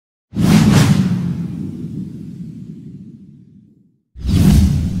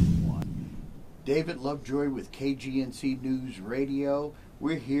David Lovejoy with KGNC News Radio.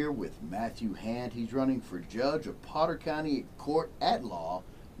 We're here with Matthew Hand. He's running for judge of Potter County Court at Law,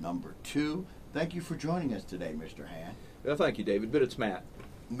 number 2. Thank you for joining us today, Mr. Hand. Well, thank you, David, but it's Matt.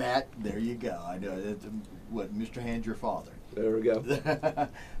 Matt, there you go. I know what Mr. Hand's your father. There we go.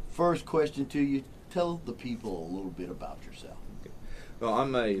 First question to you. Tell the people a little bit about yourself. Okay. Well,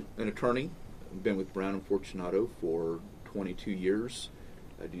 I'm an attorney. I've been with Brown and Fortunato for 22 years.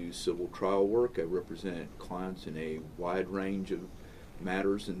 I do civil trial work. I represent clients in a wide range of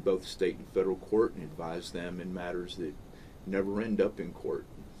matters in both state and federal court and advise them in matters that never end up in court.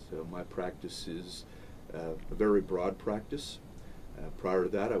 So my practice is a very broad practice. Prior to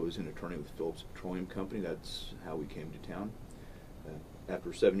that, I was an attorney with Phillips Petroleum Company. That's how we came to town.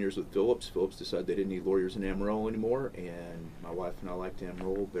 After 7 years with Phillips decided they didn't need lawyers in Amarillo anymore, and my wife and I liked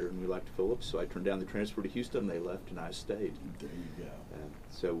Amarillo better than we liked Phillips, so I turned down the transfer to Houston. They left, and I stayed. There you go.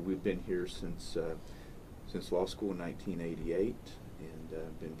 So we've been here since law school in 1988,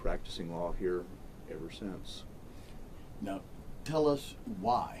 and been practicing law here ever since. Now, tell us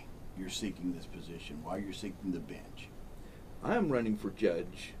why you're seeking this position, why you're seeking the bench. I am running for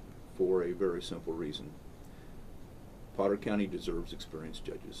judge for a very simple reason. Potter County deserves experienced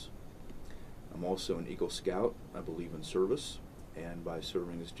judges. I'm also an Eagle Scout. I believe in service, and by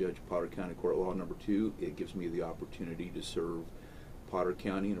serving as judge Potter County Court Law number 2, it gives me the opportunity to serve Potter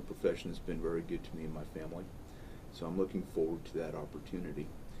County in a profession that's been very good to me and my family. So I'm looking forward to that opportunity.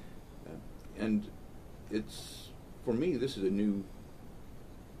 And it's, for me, this is a new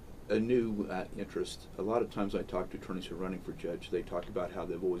interest. A lot of times I talk to attorneys who are running for judge, they talk about how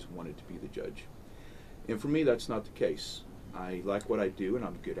they've always wanted to be the judge. And for me, that's not the case. I like what I do, and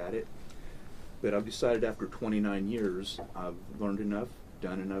I'm good at it. But I've decided after 29 years, I've learned enough,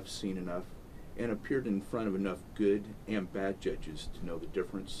 done enough, seen enough, and appeared in front of enough good and bad judges to know the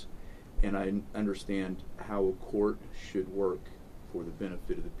difference. And I understand how a court should work for the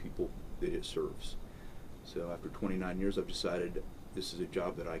benefit of the people that it serves. So after 29 years, I've decided this is a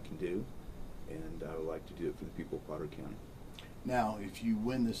job that I can do, and I would like to do it for the people of Potter County. Now, if you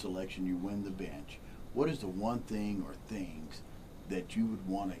win this election, you win the bench. What is the one thing or things that you would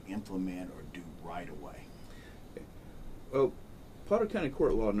want to implement or do right away? Okay. Well, Potter County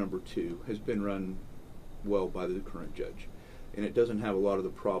Court Law number 2 has been run well by the current judge, and it doesn't have a lot of the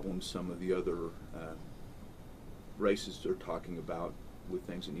problems some of the other races are talking about with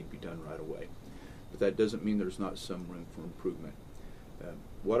things that need to be done right away. But that doesn't mean there's not some room for improvement.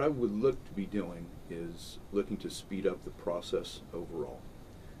 What I would look to be doing is looking to speed up the process overall.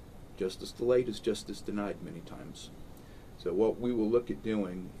 Justice delayed is justice denied many times. So what we will look at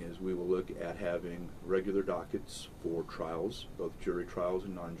doing is we will look at having regular dockets for trials, both jury trials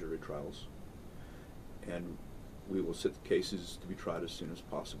and non-jury trials. And we will set the cases to be tried as soon as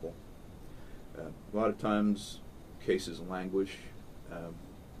possible. A lot of times cases languish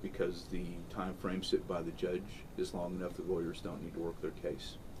because the time frame set by the judge is long enough that lawyers don't need to work their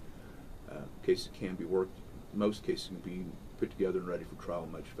case. Cases can be worked, most cases can be put together and ready for trial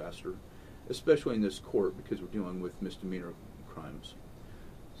much faster, especially in this court because we're dealing with misdemeanor crimes.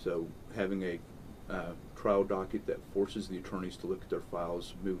 So having a trial docket that forces the attorneys to look at their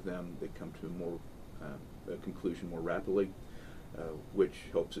files, move them, they come to a conclusion more rapidly, which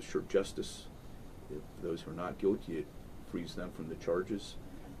helps assure justice. If those who are not guilty, it frees them from the charges.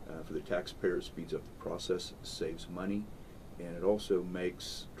 For the taxpayer, it speeds up the process, saves money, and it also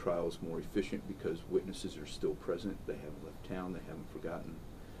makes trials more efficient because witnesses are still present, they haven't left town, they haven't forgotten.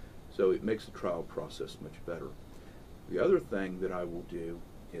 So it makes the trial process much better. The other thing that I will do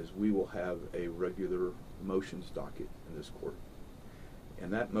is we will have a regular motions docket in this court.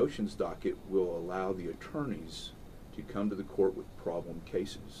 And that motions docket will allow the attorneys to come to the court with problem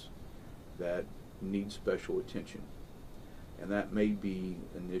cases that need special attention. And that may be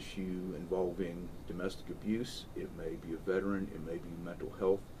an issue involving domestic abuse, it may be a veteran, it may be mental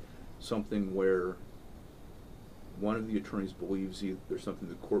health, something where one of the attorneys believes there's something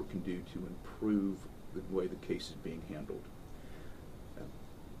the court can do to improve the way the case is being handled.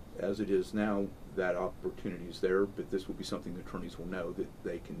 As it is now, that opportunity is there, but this will be something the attorneys will know, that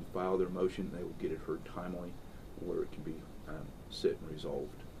they can file their motion, they will get it heard timely, where it can be set and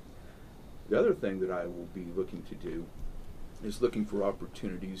resolved. The other thing that I will be looking to do is looking for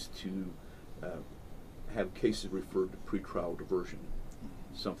opportunities to have cases referred to pretrial diversion,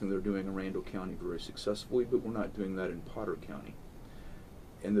 something they're doing in Randall County very successfully, but we're not doing that in Potter County.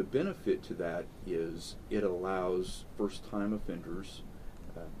 And the benefit to that is it allows first-time offenders,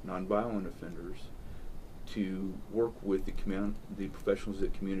 nonviolent offenders, to work with the professionals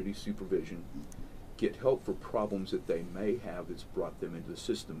at community supervision, get help for problems that they may have that's brought them into the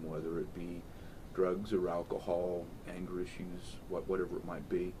system, whether it be drugs or alcohol, anger issues, whatever it might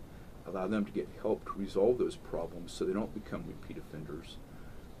be. Allow them to get help to resolve those problems so they don't become repeat offenders.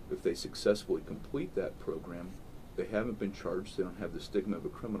 If they successfully complete that program, they haven't been charged, they don't have the stigma of a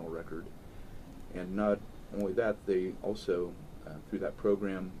criminal record. And not only that, they also, through that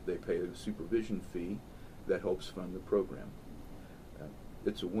program, they pay a supervision fee that helps fund the program.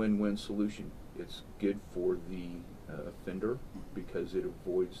 It's a win-win solution. It's good for the offender because it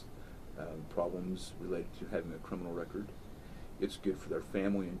avoids problems related to having a criminal record. It's good for their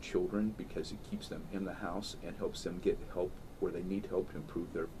family and children because it keeps them in the house and helps them get help where they need help to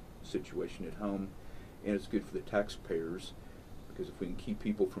improve their situation at home. And it's good for the taxpayers because if we can keep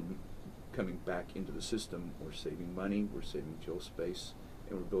people from coming back into the system, we're saving money, we're saving jail space,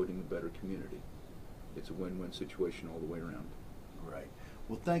 and we're building a better community. It's a win-win situation all the way around. Right.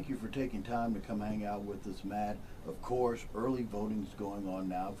 Well, thank you for taking time to come hang out with us, Matt. Of course, early voting is going on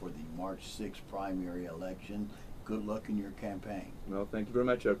now for the March 6th primary election. Good luck in your campaign. Well, thank you very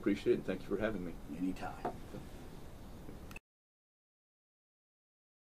much. I appreciate it, and thank you for having me. Anytime.